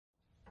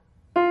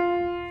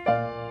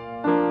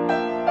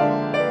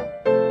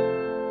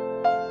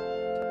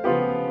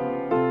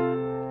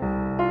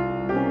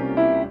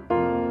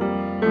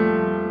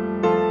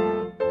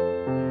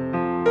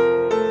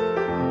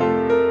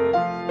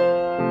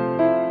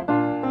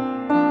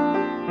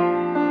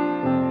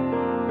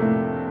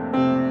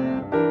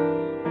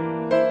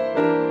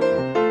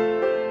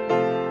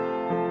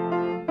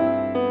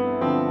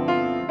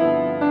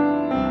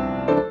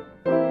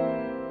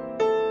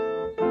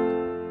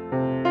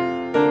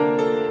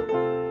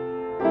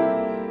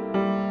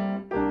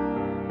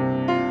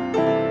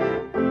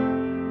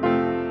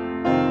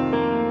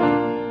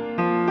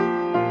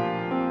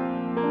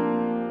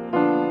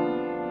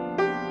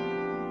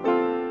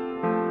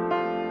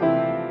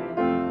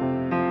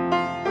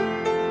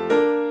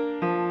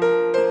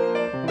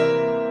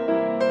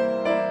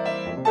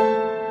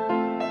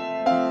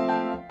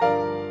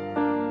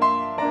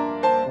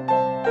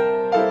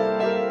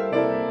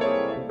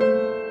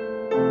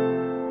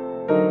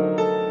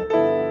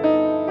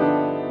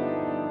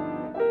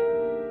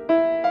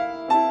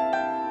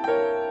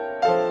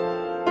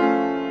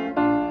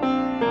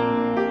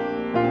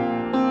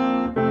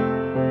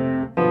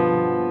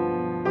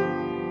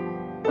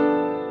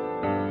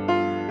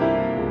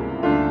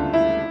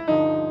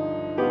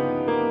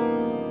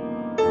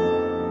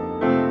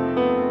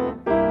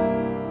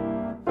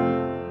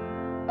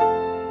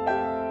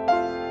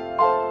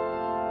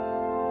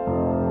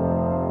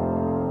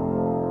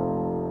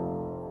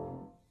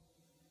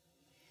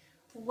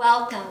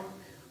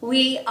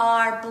We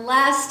are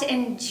blessed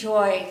and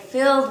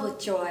filled with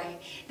joy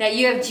that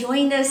you have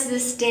joined us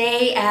this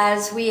day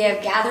as we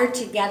have gathered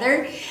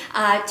together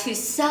to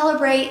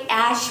celebrate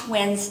Ash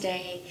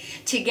Wednesday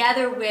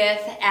together with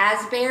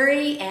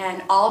Asbury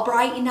and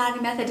Albright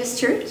United Methodist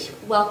Church.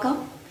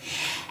 Welcome.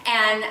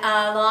 And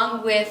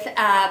along with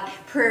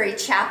Prairie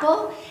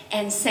Chapel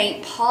and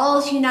St.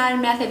 Paul's United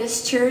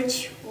Methodist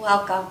Church.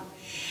 Welcome.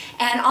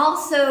 And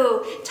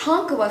also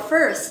Tonkawa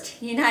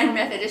First United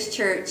Methodist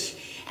Church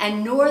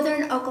and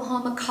Northern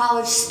Oklahoma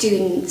College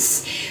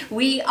students.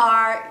 We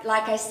are,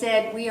 like I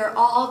said, we are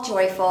all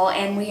joyful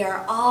and we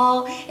are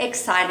all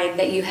excited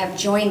that you have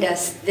joined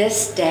us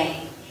this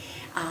day.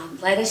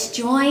 Let us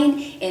join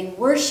in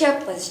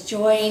worship. Let's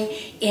join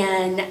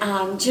in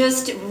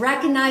just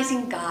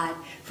recognizing God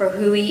for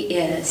who He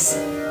is.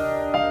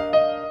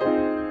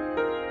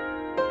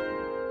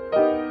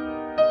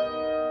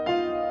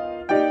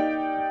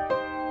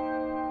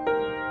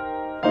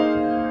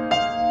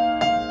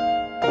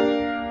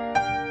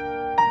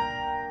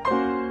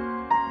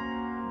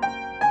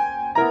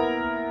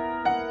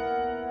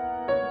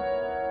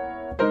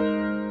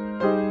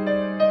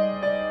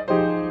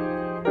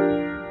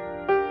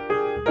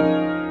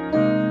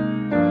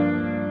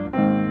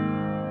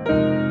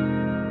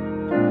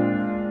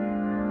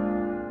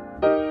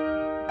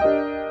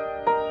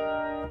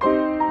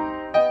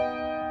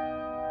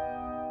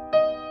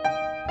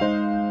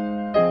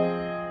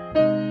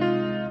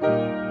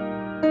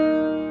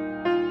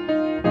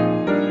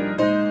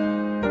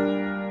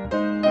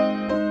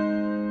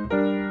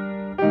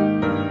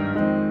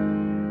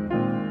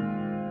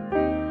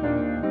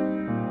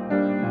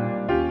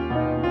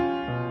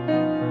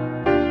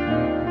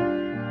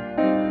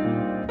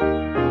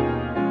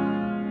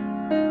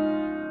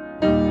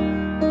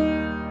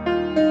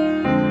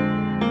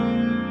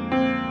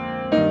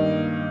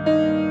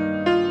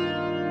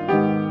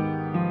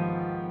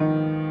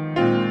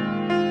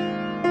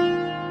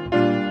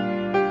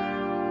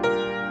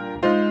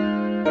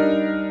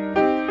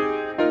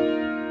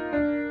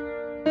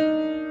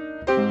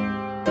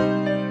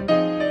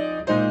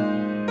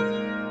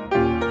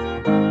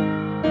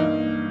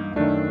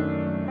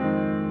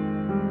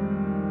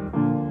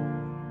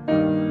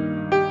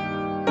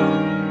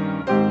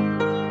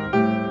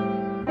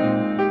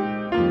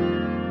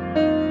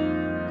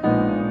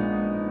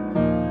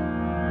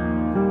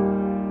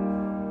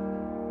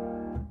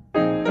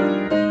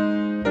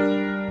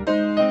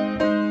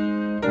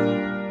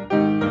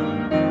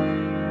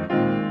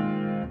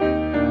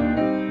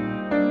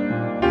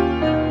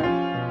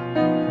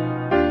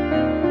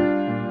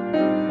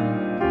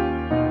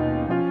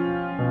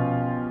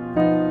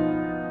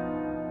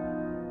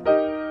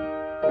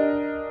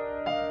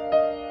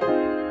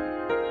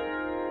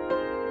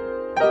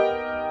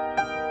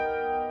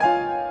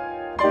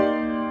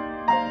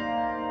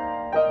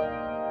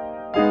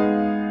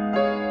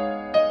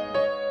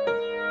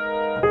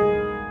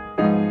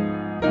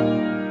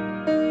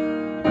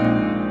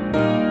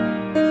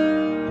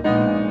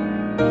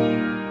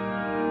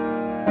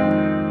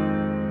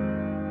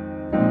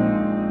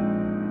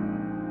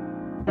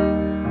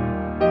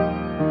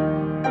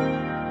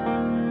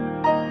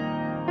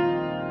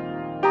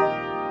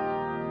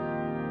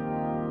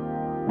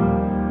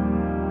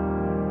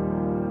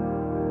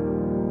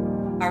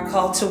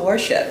 Call to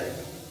worship.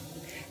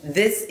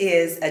 This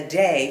is a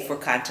day for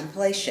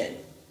contemplation.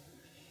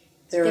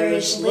 There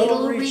is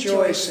little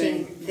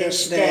rejoicing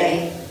this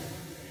day.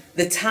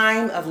 The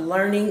time of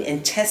learning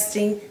and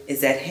testing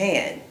is at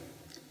hand.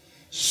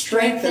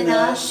 Strengthen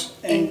us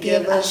and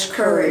give us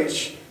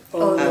courage,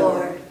 O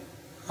Lord.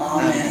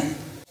 Amen.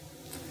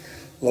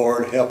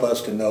 Lord, help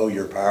us to know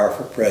your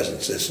powerful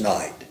presence this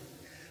night.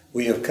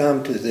 We have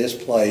come to this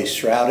place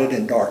shrouded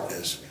in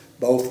darkness,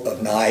 both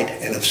of night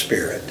and of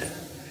spirit.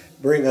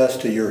 Bring us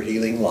to your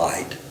healing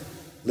light.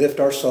 Lift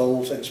our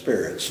souls and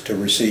spirits to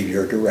receive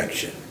your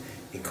direction.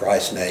 In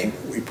Christ's name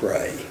we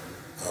pray.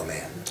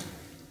 Amen.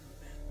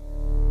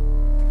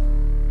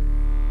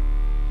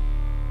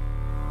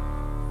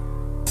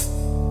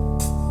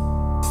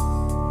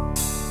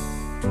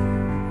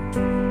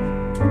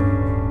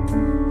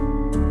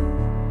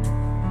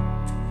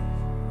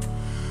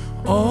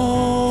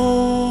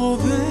 All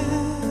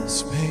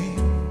this pain,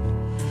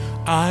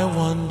 I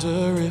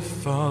wonder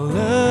if I'll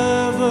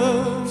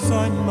ever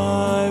find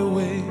my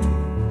way.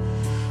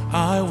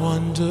 I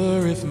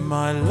wonder if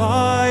my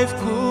life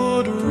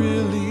could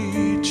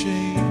really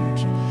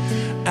change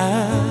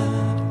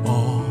at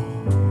all.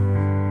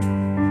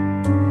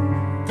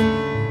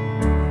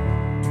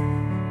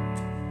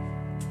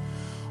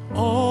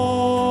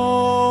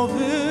 All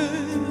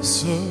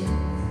this earth,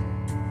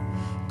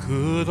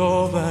 could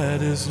all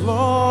that is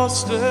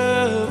lost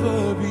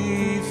ever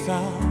be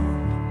found?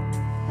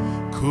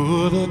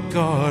 Could a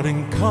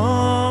garden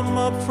come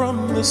up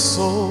from this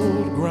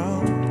old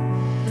ground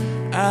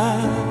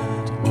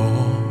at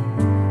all?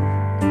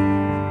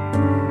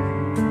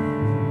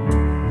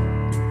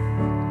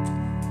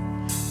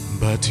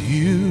 But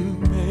you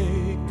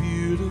make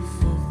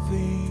beautiful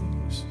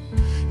things.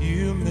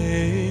 You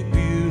make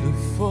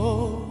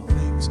beautiful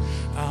things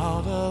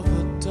out of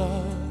the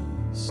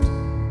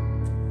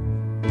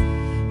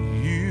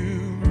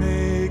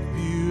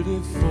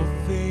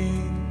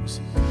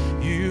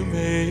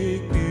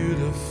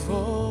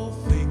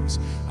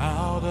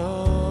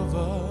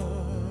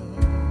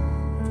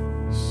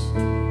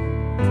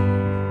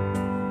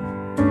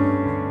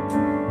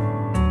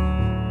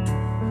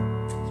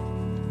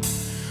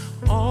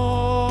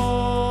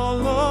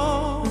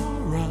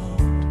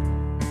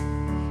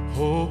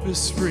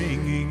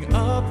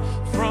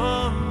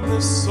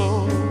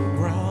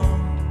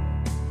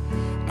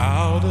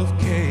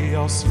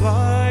else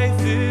life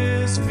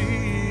is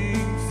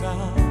being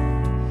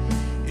found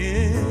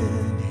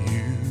in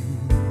you.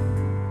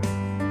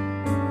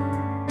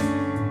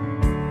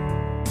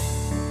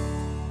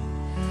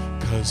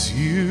 'Cause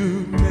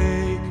you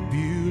make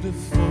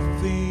beautiful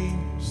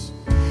things,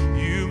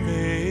 you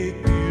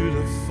make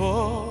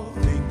beautiful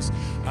things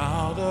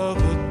out of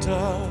the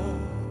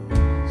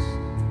dust.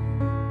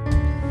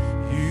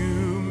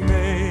 You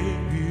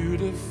make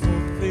beautiful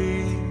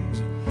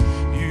things,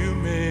 you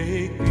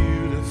make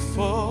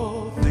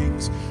beautiful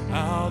things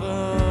out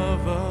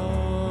of us.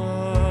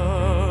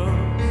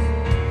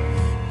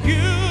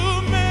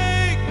 You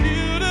make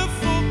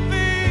beautiful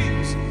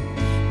things,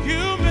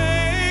 you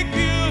make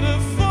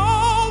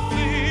beautiful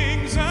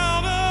things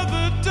out of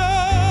the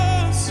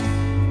dust.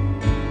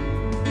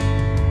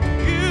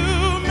 You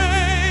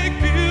make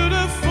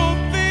beautiful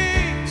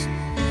things,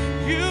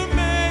 you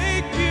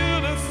make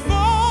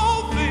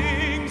beautiful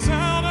things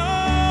out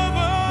of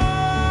us.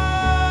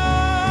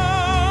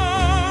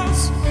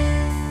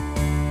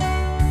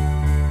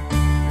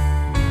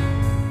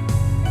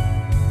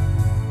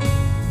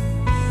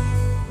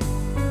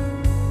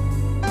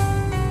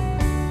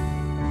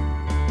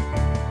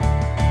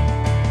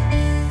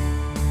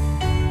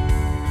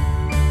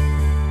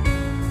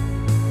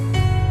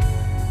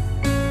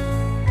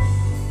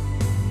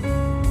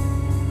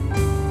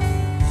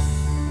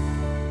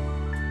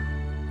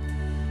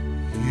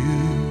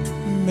 You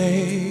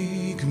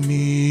make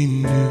me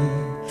new,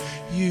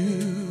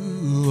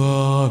 you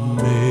are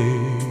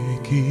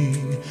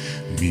making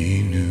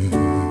me new.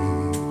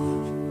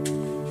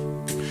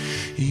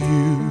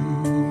 You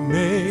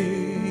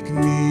make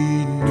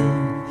me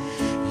new,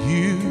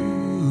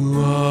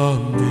 you are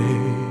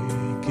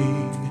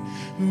making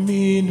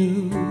me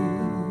new.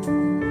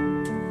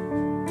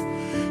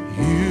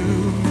 You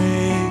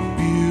make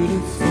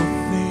beautiful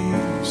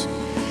things,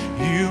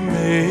 you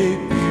make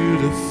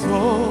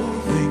beautiful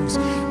things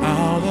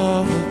out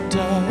of the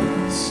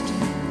dust.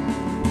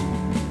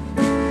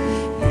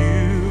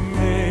 You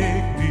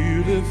make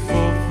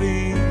beautiful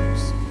things,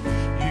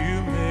 you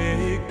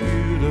make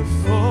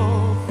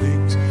beautiful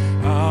things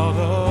out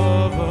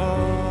of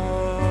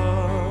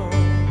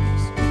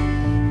us.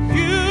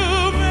 You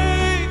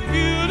make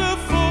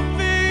beautiful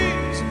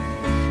things,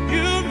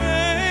 you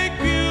make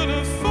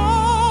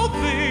beautiful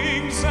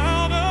things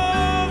out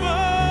of us.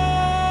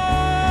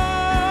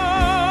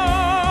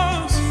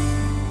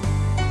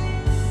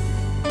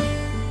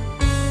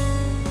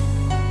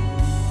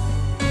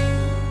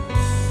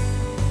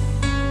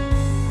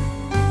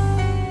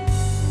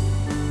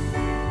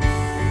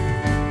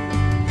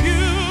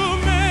 You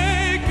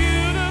make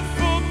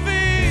beautiful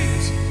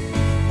things,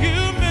 you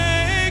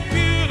make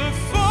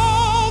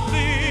beautiful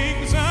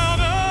things out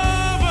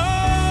of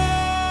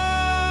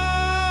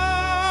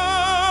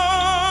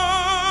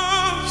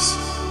us.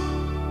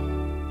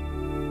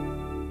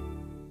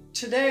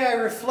 Today I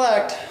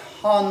reflect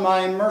on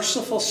my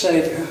merciful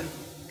Savior,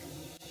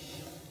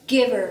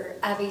 Giver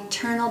of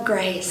eternal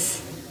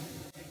grace,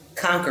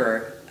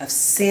 Conqueror of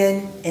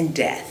sin and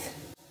death.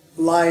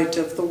 light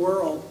of the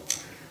world.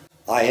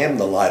 I am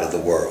the light of the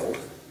world.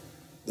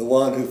 The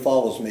one who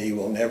follows me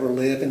will never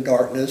live in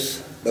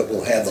darkness, but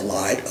will have the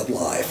light of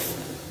life.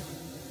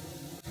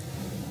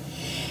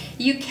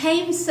 you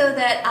came so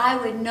that I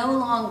would no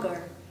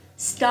longer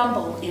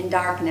stumble in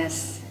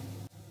darkness.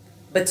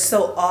 But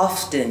so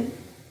often,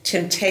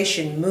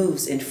 temptation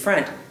moves in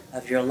front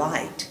of your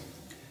light.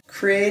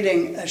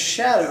 Creating a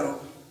shadow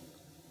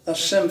of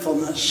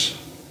sinfulness.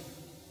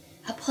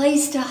 A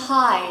place to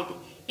hide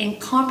in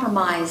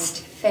compromised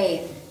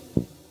faith.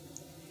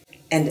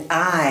 And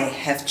I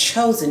have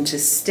chosen to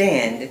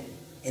stand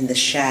in the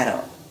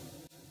shadow.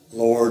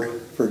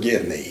 Lord,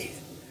 forgive me.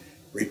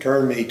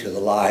 Return me to the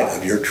light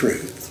of your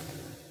truth.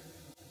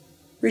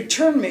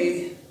 Return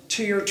me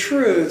to your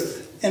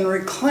truth and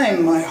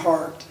reclaim my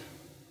heart.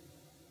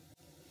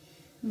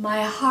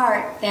 My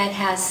heart that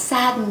has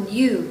saddened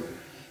you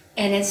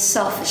and its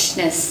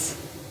selfishness.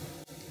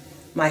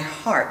 My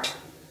heart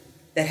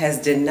that has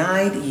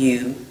denied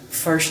you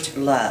first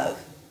love.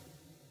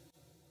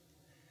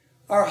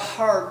 Our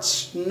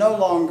hearts no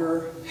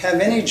longer have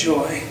any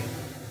joy.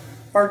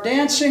 Our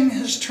dancing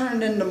has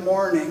turned into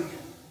mourning,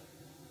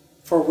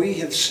 for we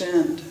have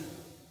sinned.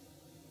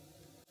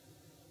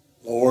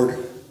 Lord,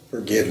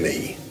 forgive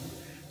me.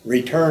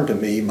 Return to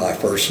me my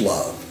first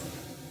love.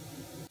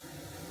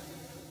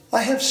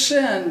 I have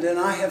sinned and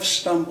I have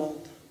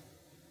stumbled.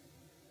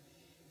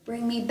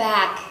 Bring me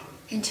back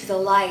into the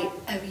light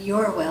of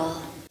your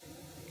will.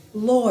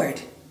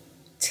 Lord,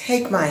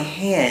 take my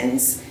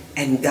hands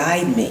and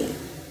guide me.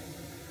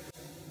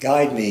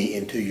 Guide me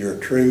into your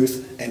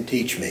truth and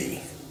teach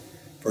me,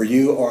 for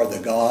you are the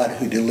God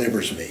who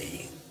delivers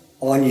me.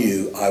 On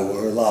you I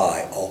will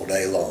rely all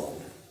day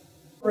long.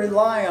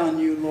 Rely on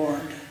you,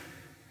 Lord.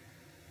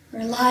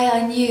 Rely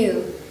on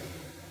you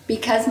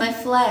because my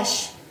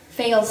flesh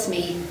fails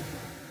me.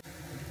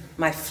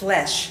 My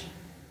flesh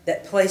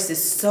that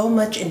places so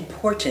much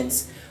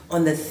importance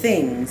on the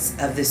things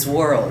of this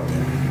world.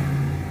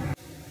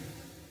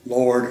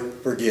 Lord,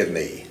 forgive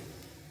me.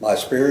 My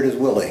spirit is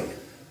willing,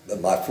 but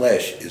my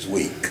flesh is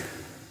weak.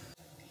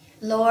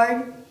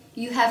 Lord,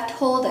 you have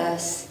told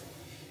us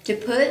to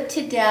put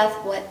to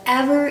death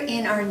whatever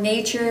in our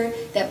nature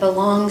that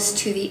belongs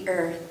to the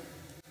earth.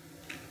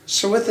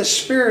 So with the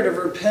spirit of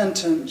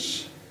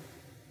repentance,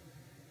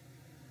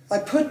 I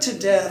put to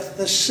death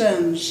the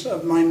sins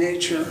of my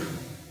nature.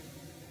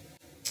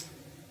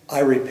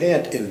 I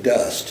repent in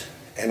dust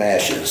and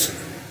ashes.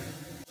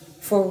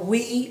 For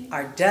we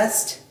are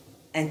dust,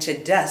 and to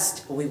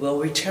dust we will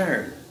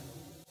return.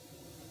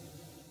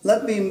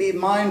 Let me be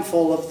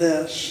mindful of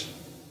this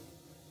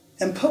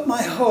and put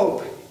my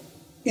hope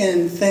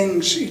in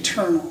things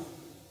eternal.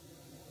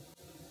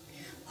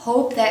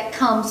 Hope that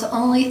comes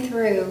only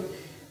through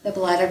the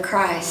blood of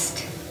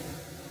Christ.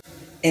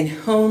 In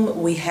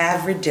whom we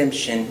have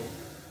redemption,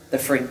 the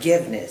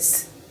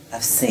forgiveness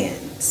of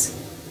sins.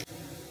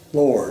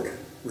 Lord,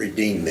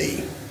 redeem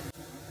me.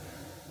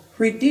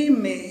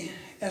 Redeem me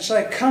as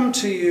I come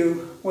to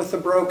you with a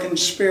broken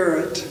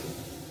spirit.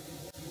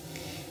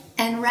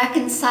 And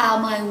reconcile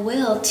my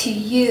will to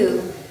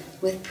you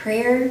with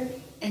prayer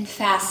and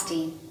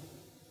fasting.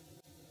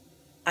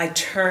 I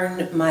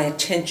turn my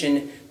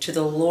attention to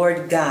the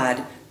Lord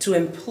God to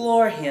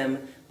implore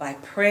him by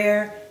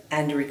prayer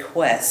and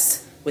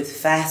requests with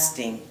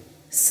fasting,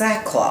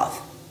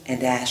 sackcloth,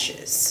 and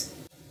ashes.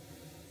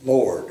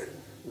 Lord,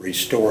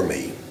 restore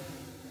me.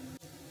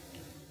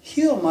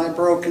 Heal my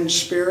broken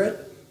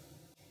spirit.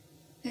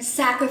 The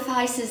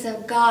sacrifices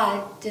of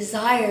God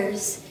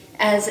desires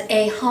as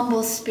a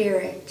humble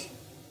spirit.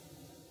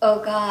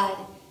 O God,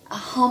 a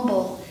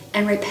humble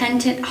and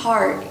repentant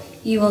heart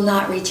you will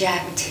not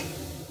reject.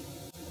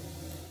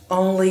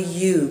 Only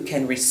you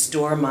can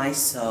restore my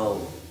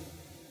soul.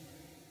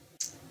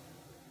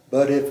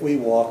 But if we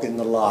walk in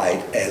the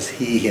light as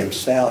he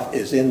himself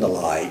is in the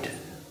light,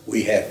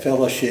 we have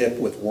fellowship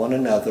with one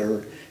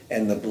another,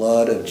 and the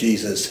blood of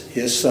Jesus,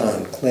 his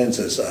Son,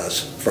 cleanses us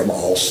from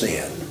all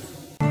sin.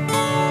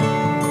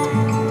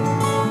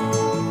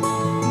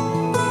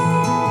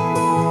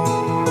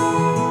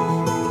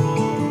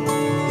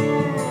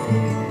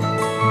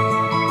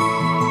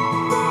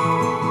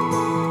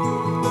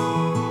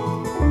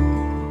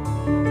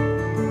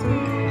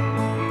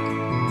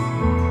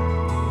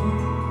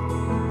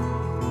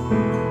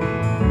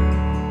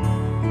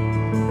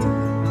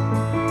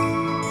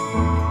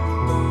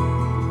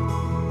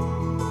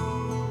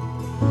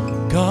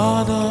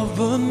 God of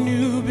the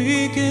new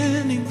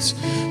beginnings,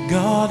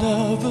 God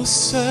of a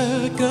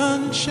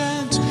second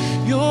chance,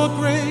 your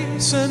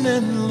grace an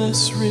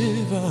endless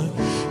river,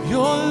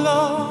 your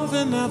love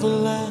an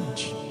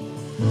avalanche.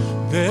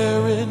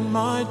 There in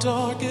my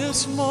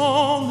darkest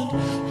moment,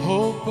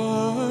 hope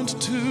burned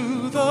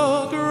to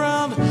the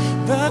ground.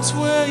 That's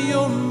where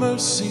your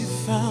mercy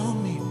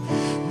found me.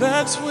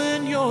 That's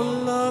when your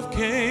love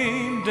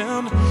came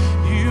down.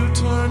 You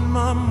turned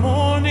my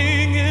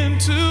mourning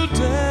into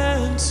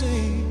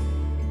dancing.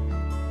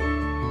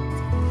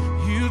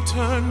 You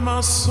turned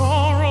my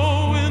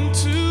sorrow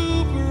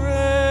into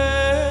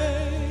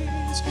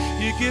praise.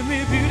 You give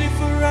me beauty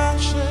for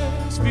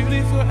ashes,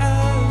 beauty for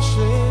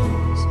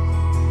ashes.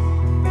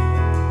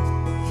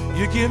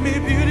 You give me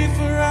beauty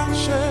for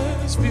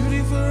ashes,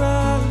 beauty for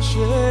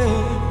ashes.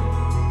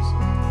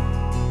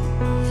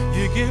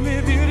 You give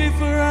me beauty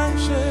for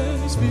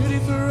ashes, beauty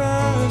for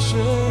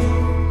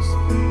ashes.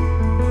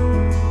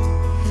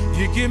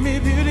 You give me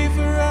beauty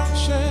for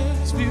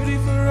ashes, beauty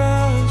for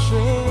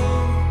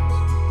ashes.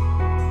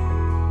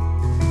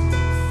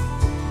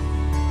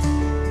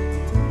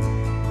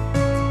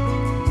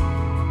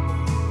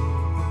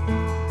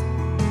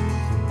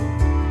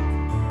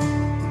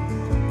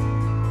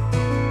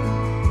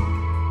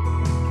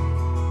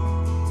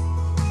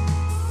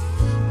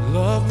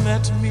 Love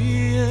met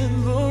me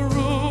in the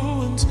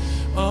ruins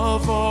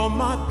of all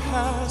my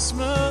past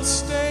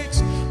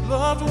mistakes.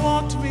 Love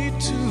walked me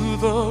to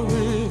the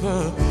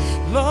river.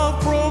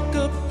 Love broke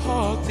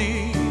apart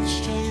these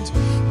chains.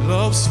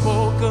 Love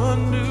spoke a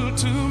new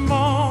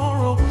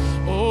tomorrow,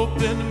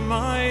 opened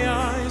my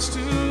eyes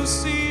to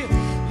see.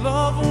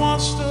 Love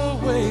washed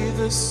away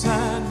the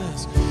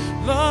sadness.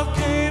 Love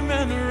came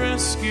and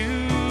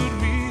rescued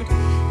me.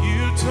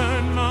 You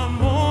turned my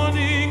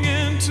mourning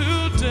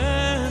into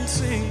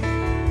dancing.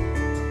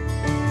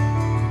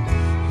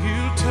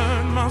 You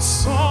turned my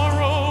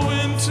sorrow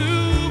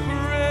into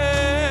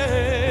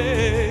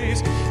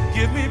praise.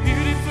 Give me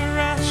beauty for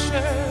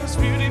ashes,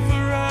 beauty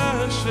for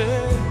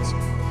ashes.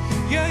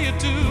 Yeah, you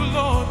do,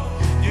 Lord.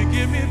 You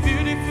give me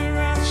beauty for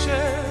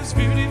ashes,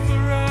 beauty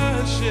for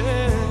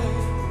ashes.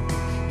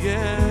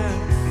 Yeah,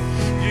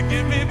 you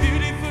give me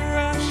beauty for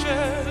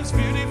ashes,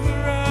 beauty for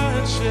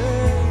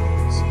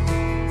ashes.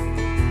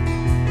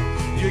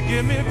 You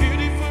give me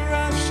beauty for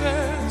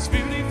ashes,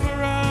 beauty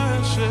for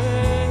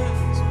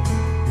ashes.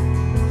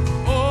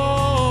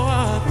 Oh,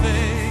 I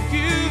thank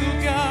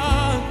you,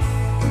 God.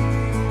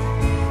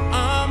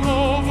 I'm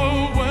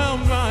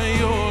overwhelmed by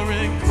your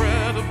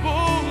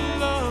incredible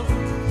love.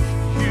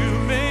 You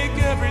make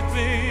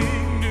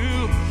everything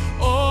new.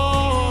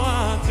 Oh,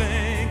 I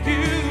thank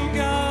you,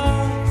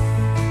 God,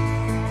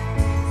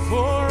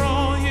 for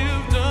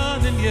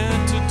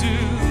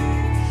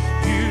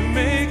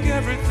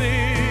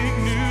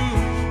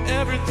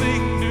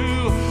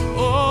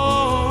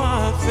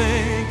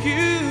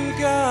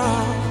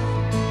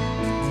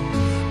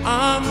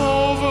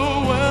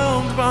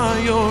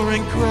your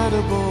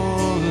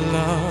incredible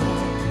love.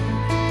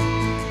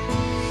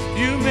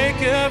 You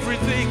make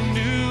everything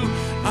new.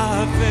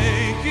 I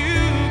thank you,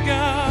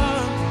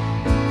 God,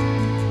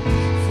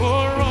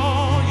 for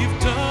all you've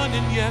done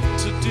and yet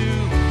to do.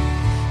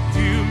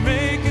 You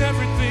make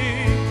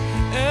everything,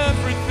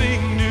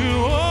 everything new.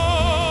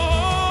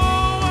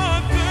 Oh, I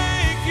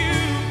thank you,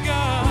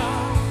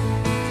 God.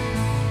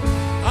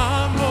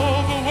 I'm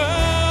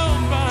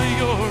overwhelmed by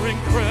your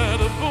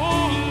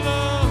incredible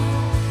love.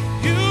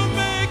 You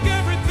make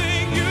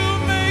everything new.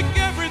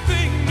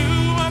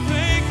 I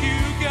thank you,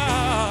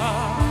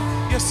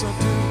 God. Yes, I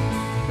do.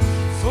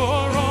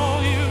 For all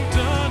you've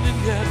done and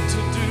yet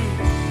to do.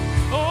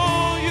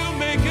 Oh, you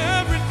make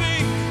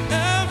everything,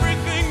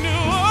 everything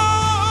new.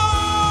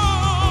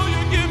 Oh,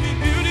 you give me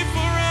beauty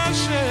for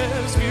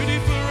ashes, beauty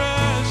for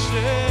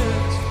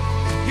ashes.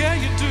 Yeah,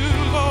 you do,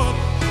 Lord.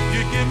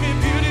 You give me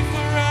beauty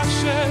for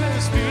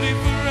ashes, beauty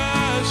for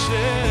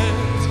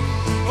ashes.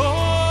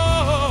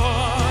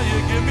 Oh, you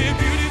give me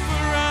beauty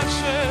for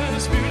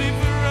ashes, beauty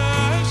for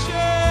ashes.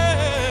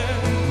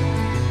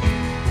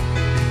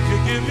 You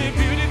give me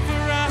beauty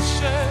for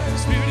ashes,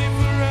 beauty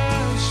for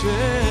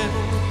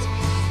ashes.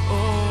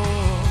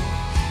 Oh,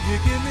 you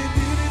give me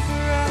beauty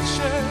for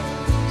ashes.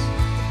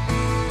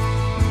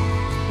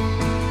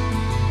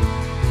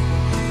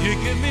 You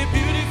give me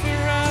beauty for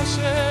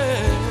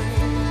ashes.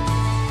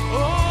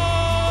 Oh,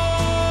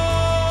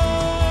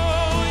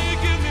 you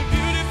give me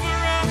beauty for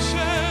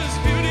ashes,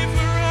 beauty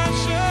for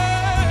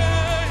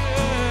ashes.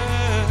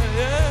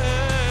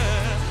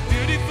 Yeah.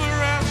 Beauty for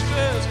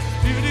ashes,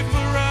 beauty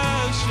for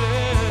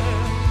ashes.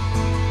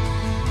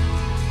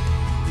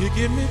 You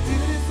give me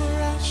beauty for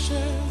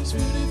ashes,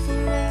 beauty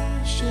for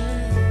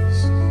ashes.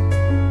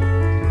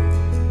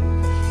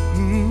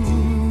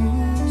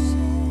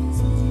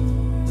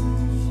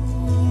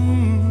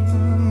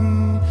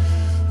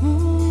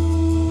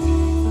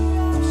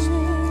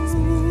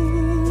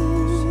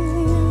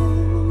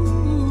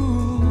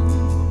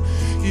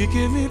 You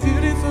give me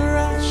beauty for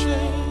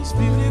ashes,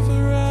 beauty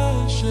for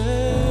ashes.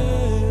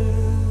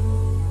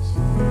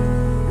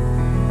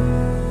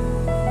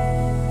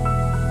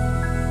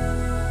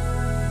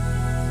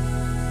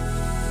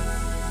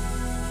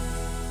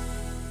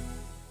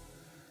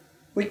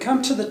 We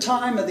come to the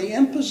time of the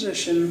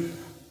imposition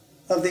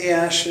of the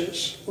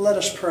ashes. Let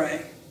us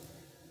pray.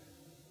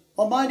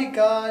 Almighty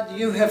God,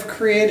 you have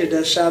created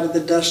us out of the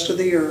dust of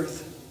the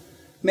earth.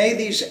 May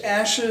these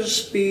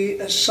ashes be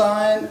a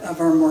sign of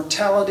our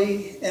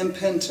mortality and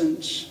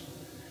penitence,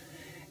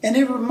 and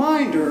a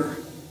reminder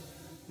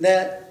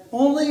that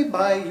only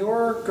by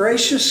your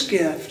gracious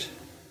gift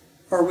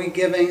are we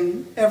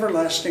giving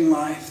everlasting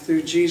life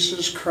through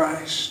Jesus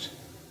Christ,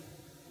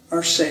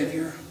 our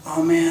Savior.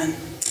 Amen.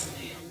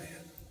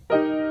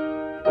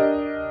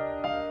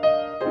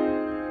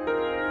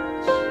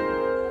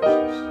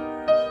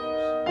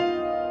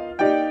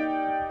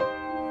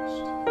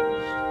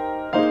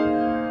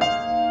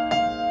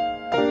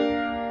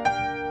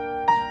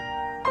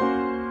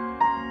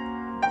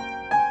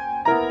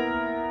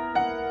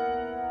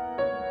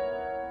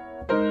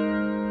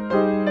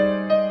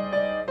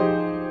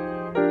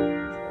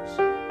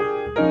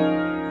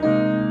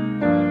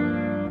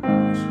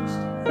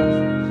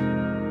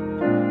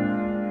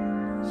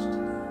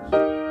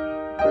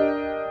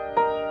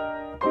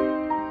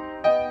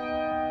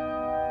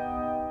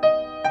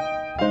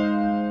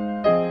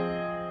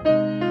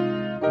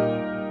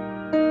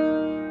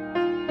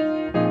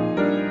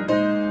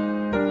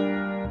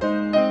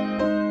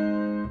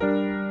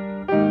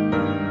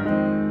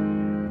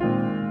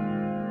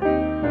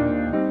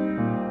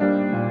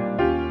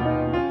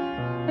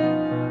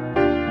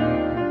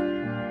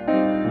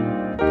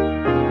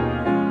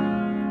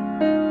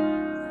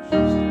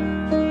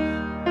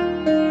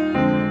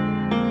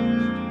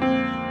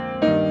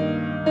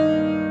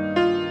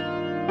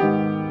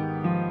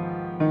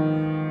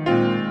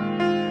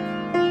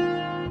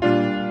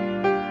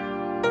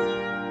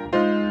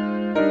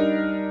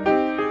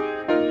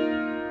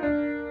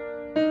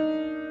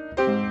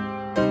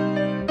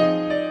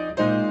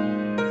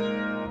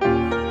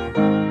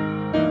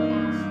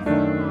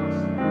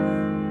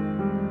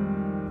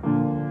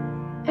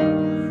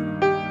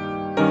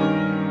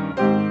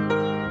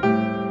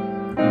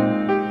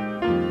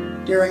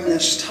 During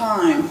this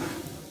time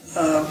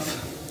of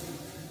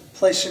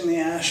placing the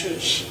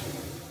ashes,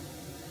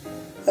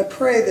 I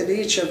pray that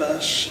each of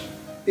us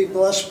be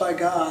blessed by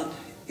God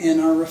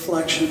in our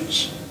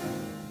reflections.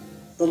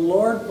 The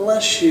Lord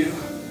bless you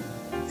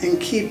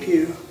and keep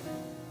you,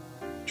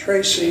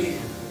 Tracy,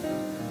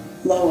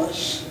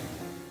 Lois,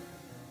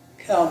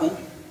 Calvin.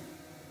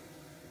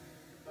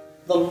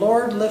 The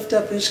Lord lift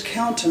up his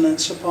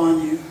countenance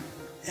upon you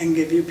and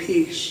give you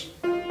peace.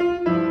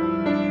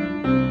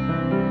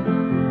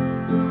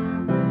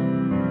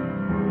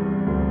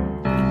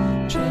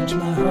 Change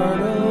my heart,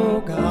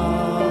 oh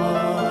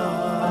God,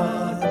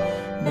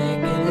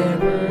 make it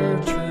ever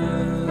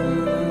true.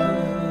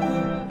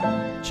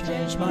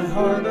 Change my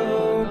heart,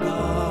 oh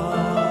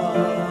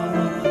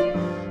God,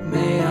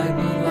 may I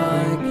be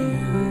like you.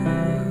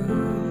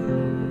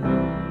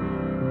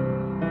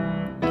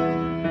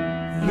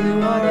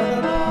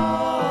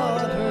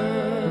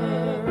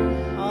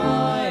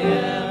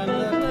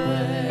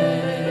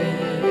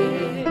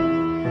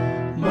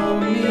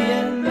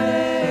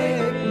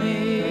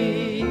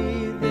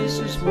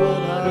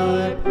 what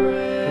I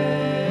pray.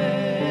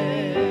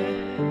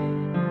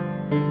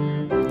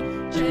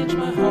 Change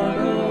my heart,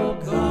 oh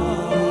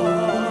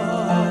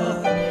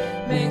God,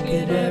 make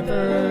it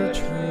ever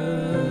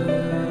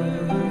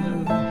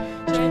true.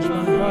 Change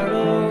my heart,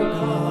 oh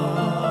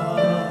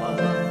God,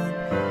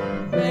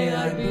 may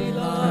I be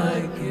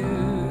like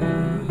you.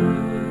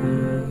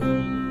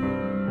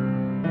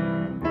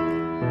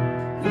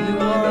 You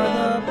are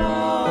the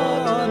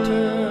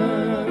potter,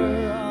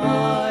 I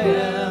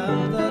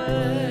am the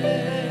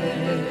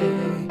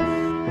clay.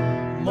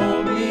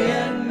 Mold me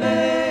and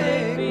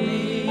make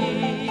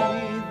me,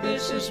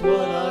 this is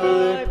what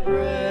I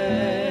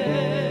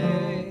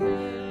pray.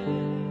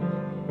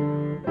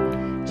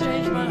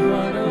 Change my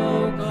heart,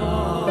 oh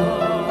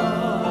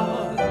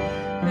God,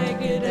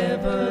 make it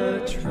ever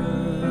true.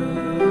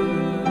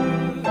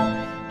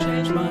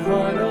 Change my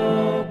heart,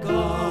 oh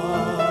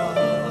God,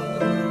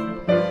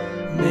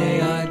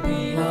 may I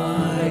be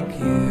like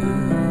you.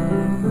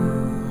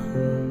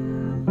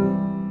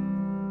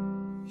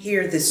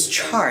 Hear this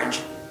charge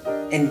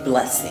and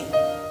blessing.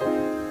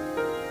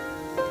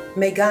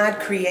 May God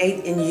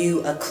create in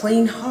you a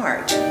clean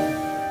heart,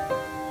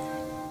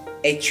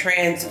 a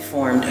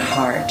transformed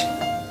heart,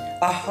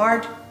 a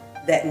heart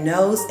that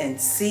knows and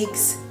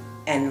seeks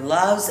and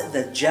loves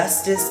the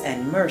justice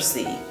and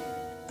mercy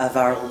of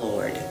our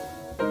Lord.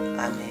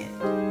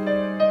 Amen.